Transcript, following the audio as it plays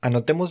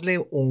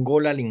Anotémosle un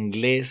gol al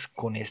inglés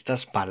con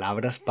estas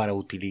palabras para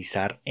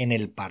utilizar en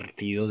el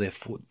partido de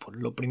fútbol.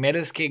 Lo primero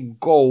es que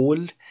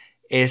goal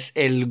es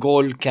el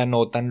gol que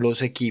anotan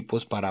los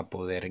equipos para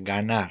poder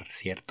ganar,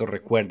 ¿cierto?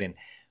 Recuerden,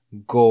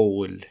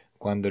 goal,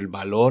 cuando el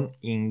balón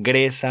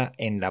ingresa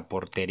en la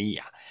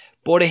portería.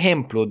 Por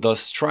ejemplo, the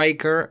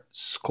striker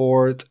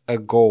scored a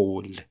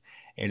goal.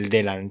 El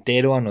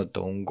delantero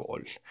anotó un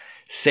gol.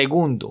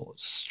 Segundo,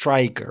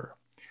 striker.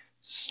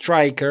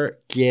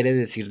 Striker quiere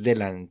decir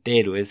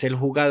delantero, es el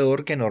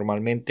jugador que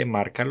normalmente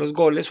marca los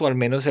goles o al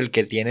menos el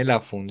que tiene la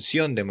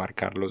función de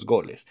marcar los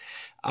goles.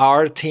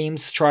 Our team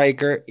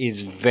striker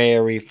is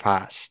very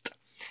fast.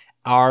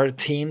 Our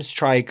team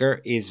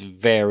striker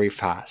is very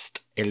fast.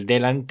 El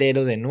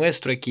delantero de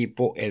nuestro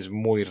equipo es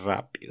muy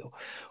rápido.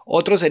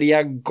 Otro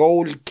sería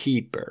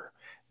goalkeeper.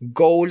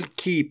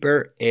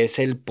 Goalkeeper es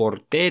el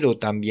portero,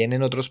 también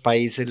en otros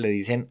países le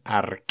dicen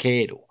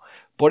arquero.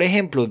 Por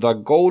ejemplo, the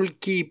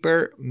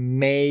goalkeeper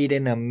made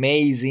an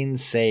amazing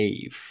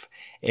save.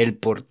 El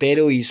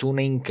portero hizo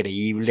una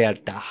increíble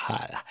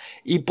atajada.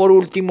 Y por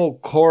último,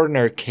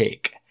 corner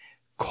kick.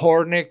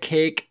 Corner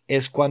kick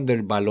es cuando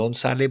el balón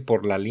sale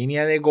por la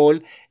línea de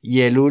gol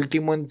y el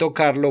último en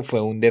tocarlo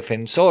fue un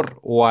defensor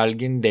o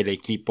alguien del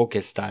equipo que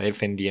está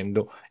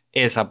defendiendo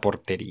esa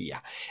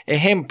portería.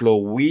 Ejemplo,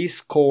 we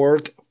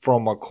scored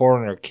from a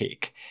corner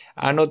kick.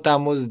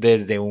 Anotamos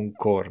desde un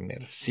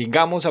corner.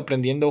 Sigamos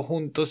aprendiendo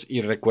juntos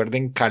y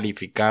recuerden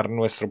calificar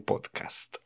nuestro podcast.